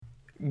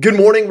Good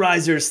morning,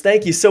 Risers.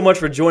 Thank you so much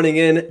for joining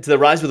in to the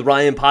Rise with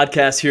Ryan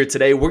podcast here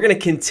today. We're going to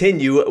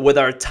continue with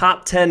our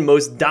top 10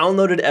 most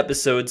downloaded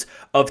episodes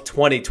of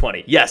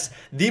 2020. Yes,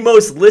 the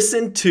most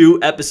listened to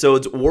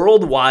episodes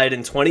worldwide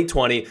in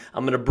 2020.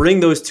 I'm going to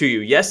bring those to you.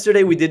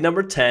 Yesterday we did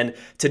number 10.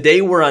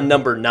 Today we're on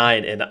number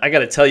 9. And I got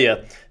to tell you,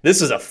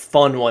 this is a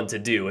fun one to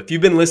do. If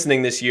you've been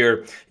listening this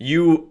year,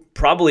 you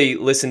probably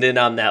listened in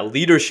on that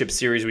leadership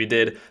series we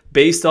did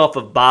based off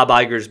of Bob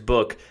Iger's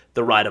book,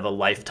 The Ride of a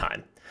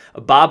Lifetime.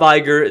 Bob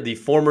Iger, the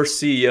former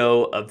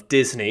CEO of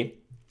Disney,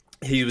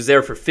 he was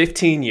there for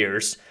 15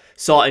 years,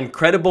 saw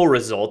incredible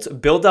results,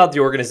 built out the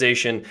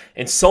organization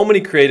in so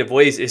many creative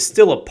ways, is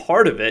still a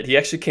part of it. He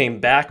actually came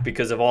back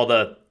because of all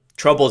the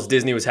troubles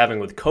Disney was having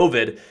with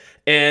COVID,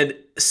 and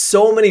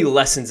so many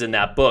lessons in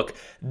that book.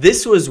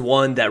 This was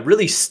one that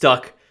really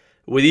stuck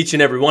with each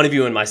and every one of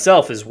you and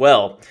myself as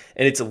well,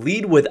 and it's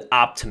Lead with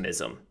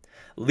Optimism.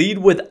 Lead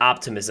with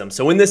optimism.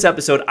 So in this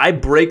episode, I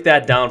break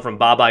that down from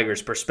Bob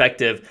Iger's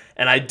perspective,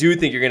 and I do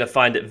think you're going to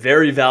find it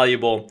very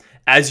valuable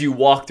as you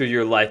walk through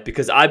your life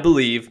because I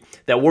believe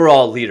that we're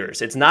all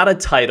leaders. It's not a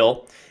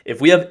title.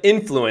 If we have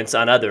influence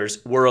on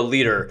others, we're a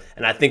leader,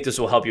 and I think this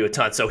will help you a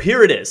ton. So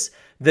here it is,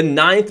 the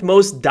 9th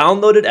most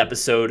downloaded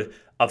episode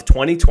of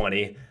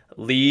 2020,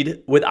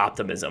 Lead with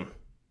Optimism.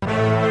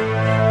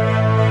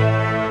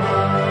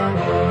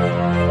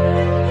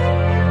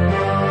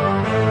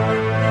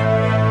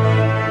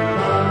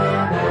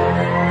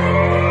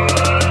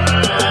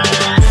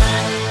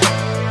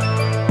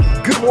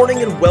 Good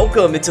morning and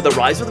welcome into the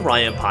Rise with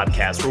Ryan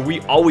podcast, where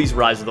we always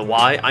rise with a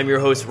Y. I'm your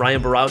host,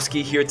 Ryan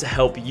Borowski, here to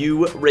help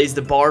you raise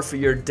the bar for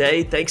your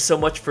day. Thanks so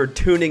much for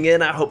tuning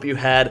in. I hope you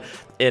had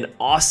an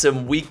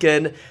awesome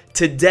weekend.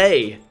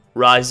 Today,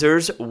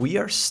 Risers, we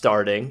are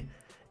starting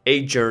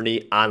a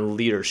journey on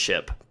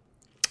leadership.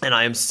 And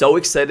I am so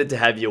excited to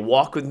have you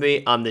walk with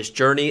me on this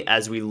journey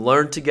as we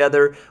learn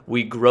together,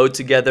 we grow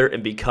together,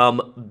 and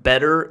become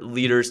better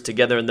leaders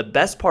together. And the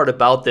best part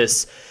about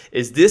this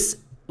is this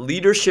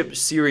leadership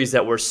series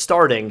that we're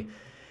starting,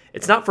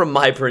 it's not from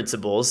my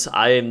principles.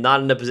 I am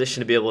not in a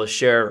position to be able to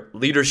share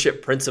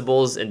leadership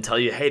principles and tell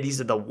you, hey, these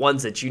are the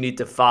ones that you need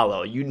to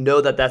follow. You know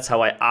that that's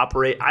how I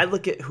operate. I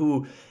look at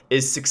who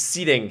is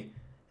succeeding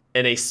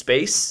in a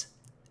space,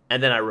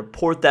 and then I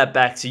report that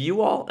back to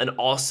you all and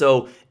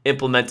also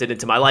implement it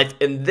into my life.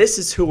 And this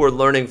is who we're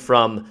learning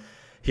from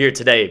here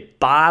today.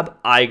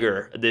 Bob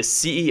Iger, the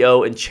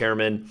CEO and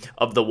chairman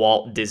of the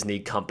Walt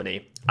Disney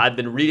Company. I've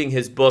been reading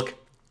his book,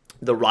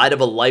 The Ride of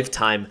a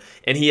Lifetime,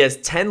 and he has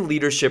 10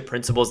 leadership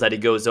principles that he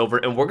goes over,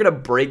 and we're going to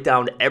break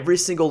down every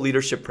single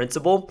leadership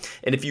principle.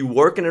 And if you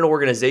work in an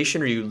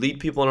organization or you lead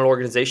people in an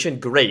organization,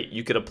 great,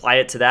 you could apply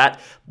it to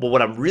that. But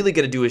what I'm really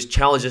going to do is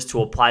challenge us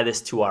to apply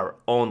this to our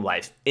own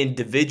life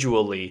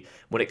individually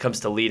when it comes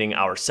to leading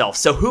ourselves.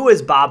 So who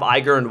is Bob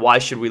Iger and why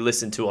should we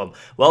listen to him?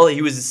 Well,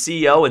 he was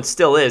the CEO and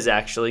still is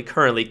actually,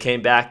 currently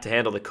came back to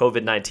handle the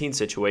COVID-19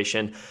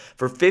 situation.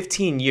 For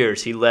 15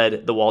 years, he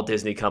led the Walt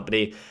Disney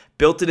Company,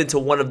 built it into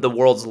one of the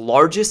world's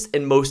largest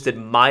and most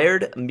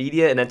admired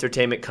media and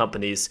entertainment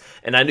companies.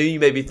 And I know you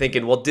may be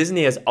thinking, well,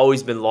 Disney has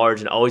always been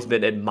large and always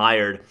been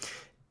admired.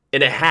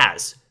 And it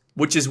has,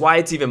 which is why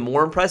it's even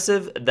more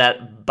impressive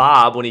that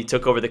Bob, when he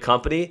took over the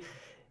company,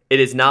 it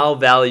is now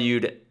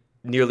valued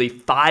nearly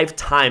 5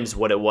 times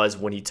what it was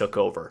when he took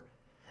over.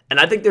 And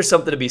I think there's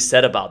something to be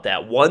said about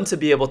that. One, to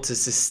be able to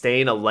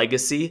sustain a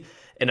legacy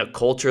in a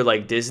culture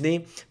like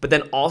Disney, but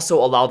then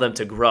also allow them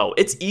to grow.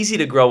 It's easy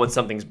to grow when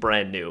something's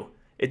brand new.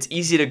 It's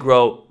easy to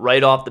grow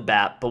right off the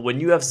bat, but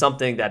when you have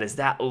something that is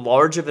that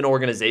large of an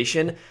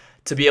organization,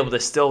 to be able to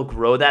still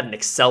grow that and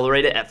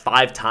accelerate it at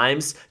 5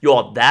 times,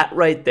 that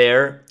right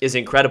there is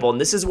incredible.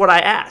 And this is what I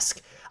ask.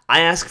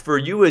 I ask for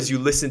you as you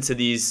listen to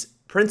these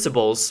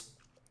principles.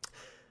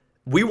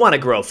 We want to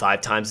grow 5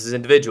 times as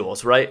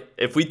individuals, right?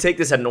 If we take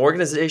this at an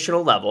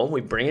organizational level,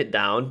 we bring it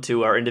down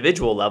to our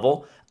individual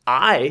level,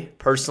 I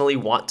personally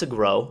want to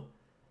grow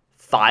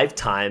 5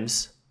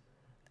 times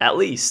at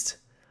least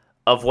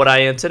of what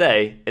I am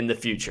today in the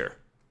future.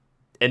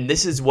 And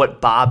this is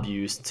what Bob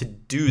used to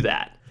do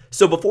that.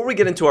 So before we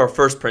get into our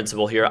first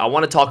principle here, I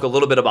want to talk a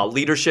little bit about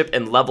leadership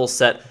and level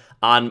set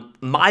on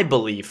my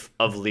belief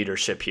of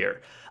leadership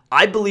here.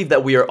 I believe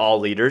that we are all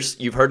leaders.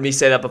 You've heard me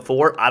say that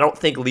before. I don't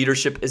think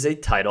leadership is a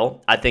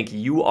title. I think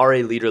you are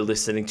a leader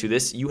listening to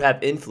this. You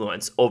have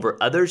influence over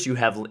others. You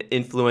have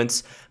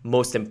influence,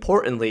 most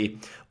importantly,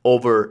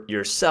 over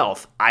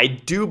yourself. I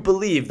do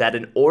believe that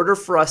in order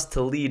for us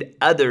to lead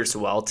others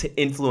well, to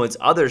influence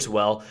others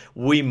well,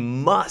 we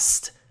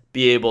must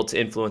be able to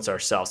influence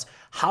ourselves.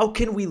 How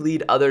can we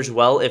lead others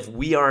well if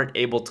we aren't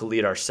able to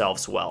lead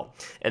ourselves well?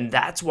 And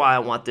that's why I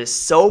want this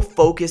so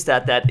focused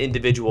at that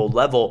individual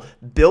level.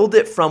 Build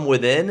it from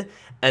within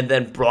and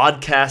then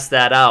broadcast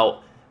that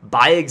out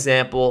by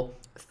example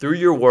through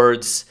your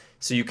words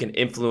so you can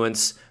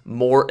influence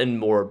more and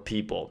more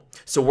people.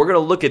 So we're going to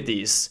look at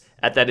these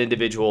at that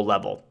individual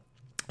level.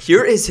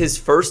 Here is his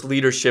first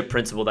leadership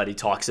principle that he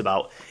talks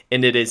about,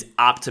 and it is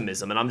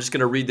optimism. And I'm just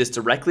going to read this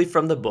directly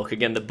from the book.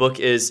 Again, the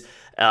book is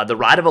The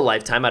Ride of a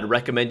Lifetime. I'd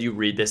recommend you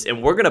read this,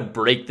 and we're going to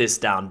break this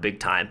down big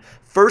time.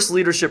 First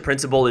leadership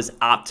principle is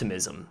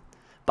optimism.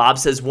 Bob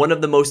says one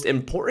of the most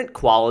important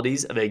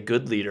qualities of a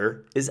good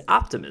leader is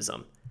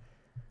optimism.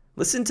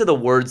 Listen to the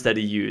words that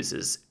he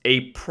uses.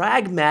 A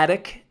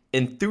pragmatic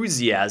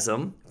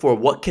enthusiasm for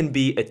what can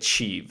be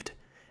achieved.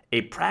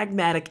 A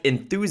pragmatic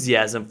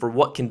enthusiasm for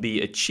what can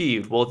be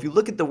achieved. Well, if you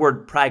look at the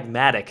word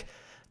pragmatic,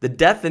 the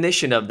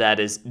definition of that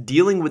is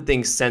dealing with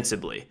things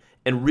sensibly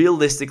and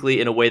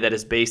realistically in a way that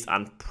is based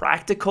on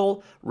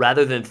practical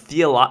rather than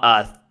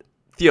theoretical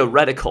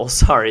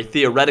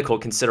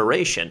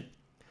consideration.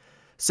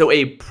 So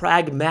a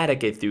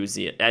pragmatic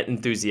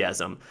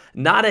enthusiasm,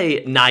 not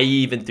a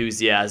naive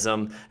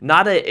enthusiasm,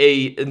 not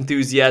a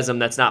enthusiasm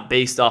that's not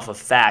based off of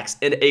facts,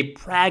 and a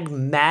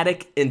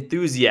pragmatic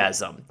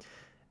enthusiasm.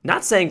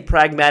 Not saying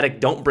pragmatic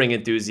don't bring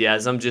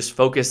enthusiasm, just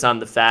focus on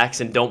the facts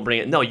and don't bring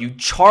it. No, you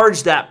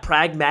charge that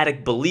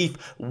pragmatic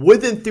belief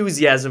with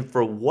enthusiasm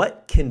for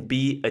what can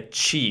be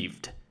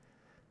achieved,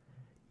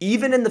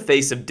 even in the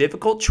face of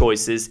difficult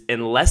choices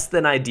and less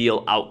than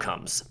ideal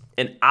outcomes.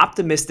 An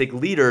optimistic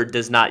leader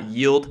does not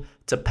yield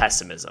to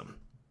pessimism,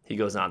 he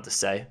goes on to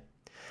say.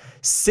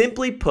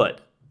 Simply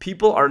put,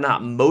 people are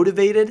not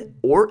motivated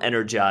or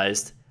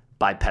energized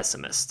by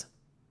pessimists.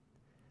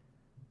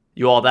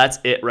 You all, that's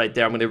it right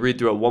there. I'm going to read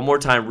through it one more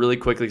time really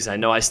quickly because I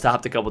know I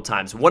stopped a couple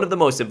times. One of the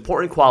most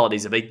important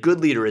qualities of a good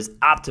leader is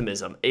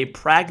optimism, a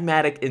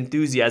pragmatic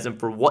enthusiasm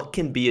for what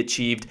can be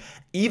achieved,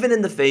 even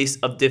in the face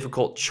of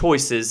difficult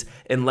choices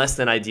and less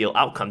than ideal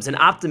outcomes. An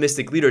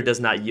optimistic leader does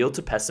not yield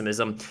to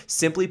pessimism.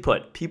 Simply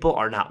put, people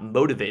are not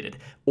motivated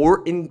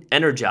or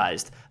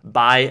energized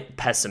by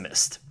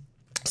pessimists.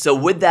 So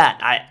with that,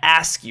 I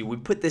ask you, we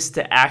put this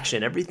to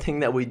action. Everything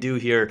that we do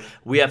here,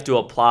 we have to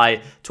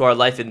apply to our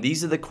life. And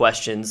these are the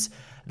questions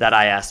that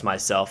I ask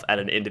myself at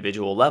an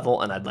individual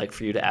level, and I'd like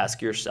for you to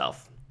ask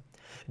yourself.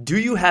 Do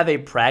you have a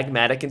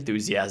pragmatic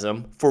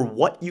enthusiasm for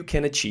what you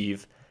can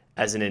achieve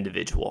as an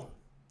individual?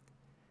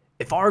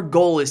 If our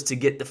goal is to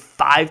get the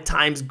 5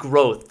 times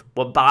growth,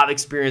 what Bob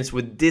experienced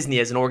with Disney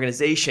as an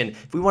organization,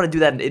 if we want to do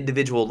that at an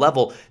individual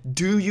level,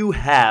 do you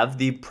have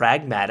the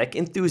pragmatic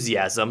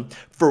enthusiasm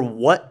for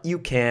what you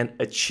can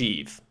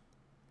achieve?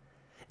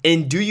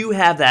 And do you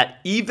have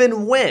that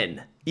even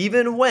when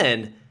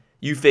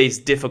you face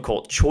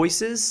difficult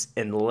choices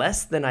and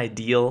less than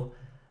ideal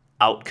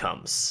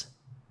outcomes?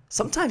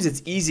 Sometimes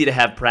it's easy to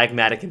have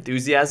pragmatic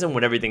enthusiasm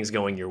when everything's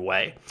going your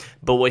way.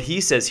 But what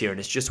he says here, and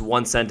it's just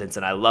one sentence,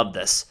 and I love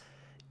this,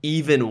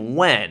 even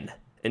when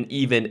and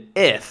even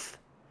if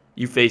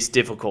you face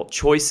difficult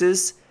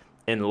choices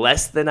and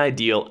less than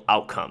ideal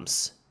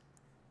outcomes.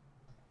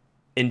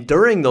 And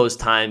during those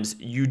times,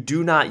 you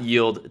do not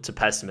yield to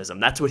pessimism.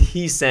 That's what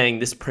he's saying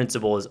this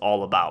principle is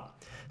all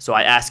about. So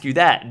I ask you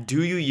that,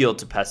 do you yield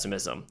to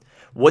pessimism?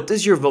 What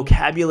does your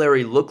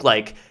vocabulary look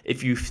like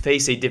if you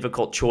face a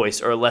difficult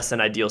choice or a less than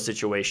ideal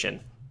situation?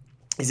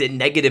 Is it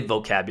negative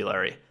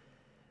vocabulary?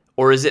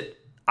 Or is it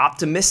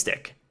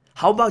optimistic?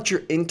 How about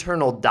your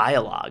internal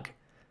dialogue?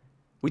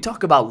 We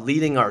talk about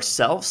leading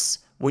ourselves.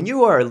 When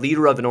you are a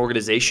leader of an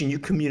organization, you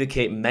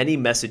communicate many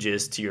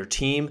messages to your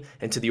team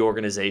and to the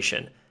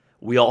organization.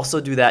 We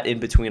also do that in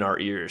between our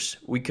ears.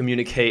 We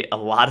communicate a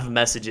lot of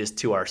messages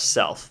to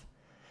ourselves.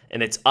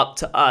 And it's up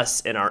to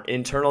us in our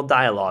internal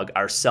dialogue,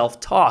 our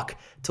self-talk,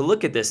 to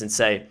look at this and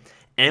say,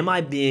 am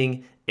I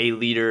being a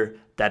leader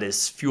that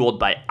is fueled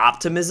by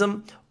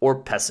optimism or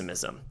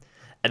pessimism?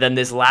 And then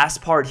this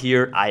last part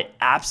here, I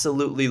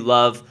absolutely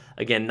love,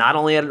 again, not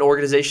only at an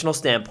organizational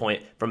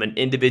standpoint, from an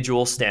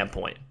individual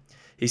standpoint.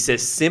 He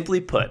says,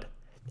 simply put,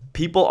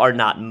 people are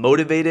not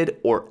motivated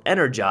or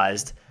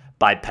energized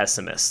by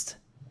pessimists.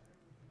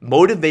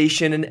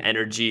 Motivation and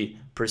energy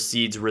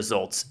precedes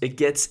results. It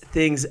gets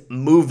things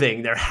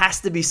moving. There has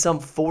to be some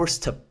force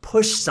to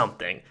push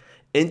something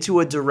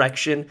into a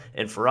direction,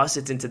 and for us,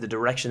 it's into the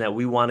direction that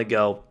we want to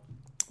go.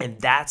 And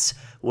that's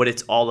what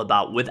it's all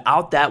about.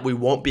 Without that, we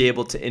won't be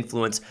able to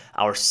influence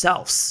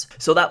ourselves.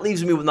 So that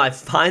leaves me with my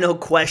final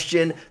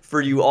question for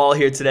you all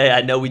here today.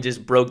 I know we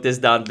just broke this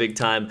down big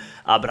time,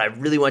 but I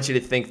really want you to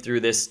think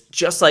through this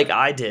just like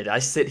I did. I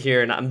sit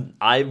here and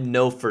I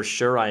know for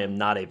sure I am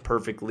not a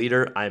perfect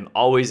leader. I'm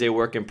always a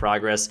work in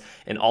progress.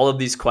 And all of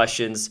these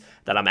questions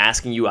that I'm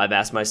asking you, I've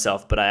asked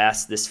myself, but I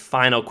asked this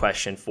final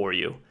question for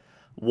you.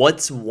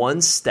 What's one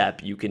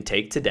step you can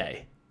take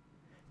today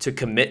to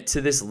commit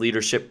to this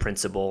leadership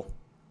principle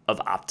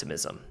of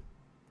optimism?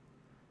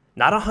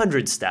 Not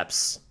 100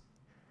 steps.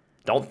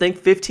 Don't think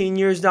 15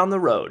 years down the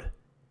road.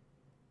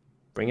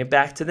 Bring it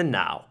back to the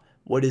now.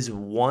 What is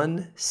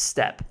one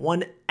step,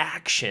 one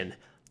action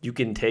you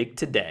can take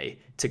today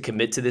to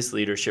commit to this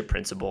leadership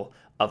principle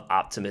of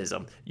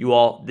optimism? You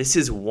all, this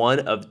is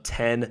one of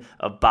 10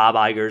 of Bob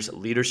Iger's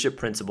leadership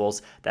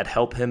principles that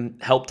helped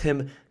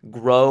him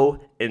grow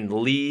and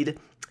lead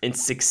and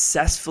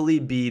successfully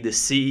be the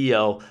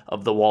CEO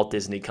of the Walt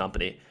Disney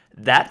Company.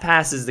 that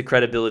passes the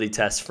credibility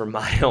test for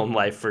my own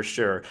life for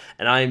sure.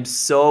 And I am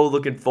so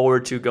looking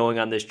forward to going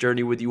on this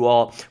journey with you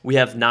all. We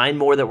have 9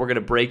 more that we're going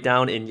to break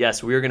down. And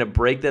yes, we are going to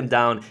break them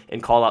down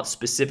and call out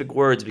specific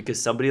words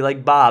because somebody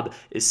like Bob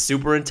is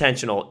super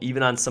intentional,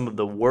 even on some of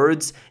the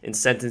words and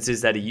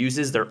sentences that he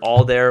uses. They're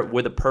all there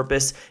with a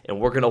purpose. And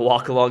we're going to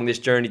walk along this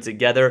journey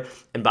together.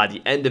 And by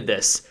the end of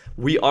this,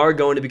 we are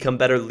going to become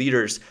better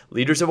leaders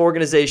of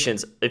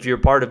organizations, if you're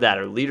a part of that,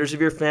 or leaders of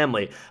your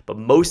family. But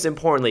most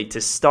importantly, to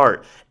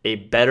start a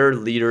better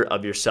leader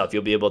of yourself.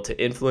 You'll be able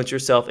to influence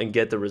yourself and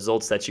get the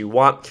results that you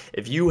want.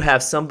 If you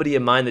have somebody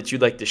in mind that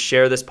you'd like to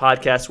share this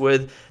podcast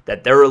with,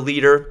 that they're a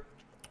leader,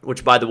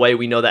 which, by the way,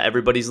 we know that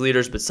everybody's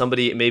leaders, but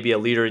somebody may be a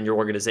leader in your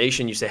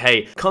organization. You say,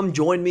 hey, come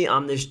join me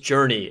on this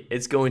journey.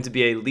 It's going to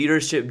be a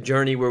leadership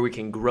journey where we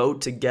can grow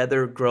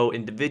together, grow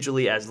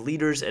individually as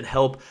leaders, and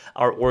help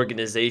our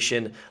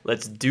organization.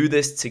 Let's do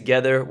this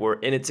together. We're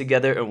in it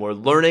together, and we're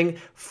learning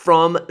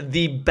from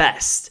the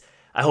best.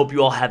 I hope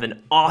you all have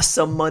an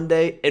awesome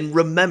Monday. And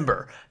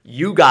remember,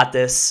 you got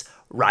this.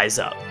 Rise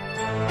up.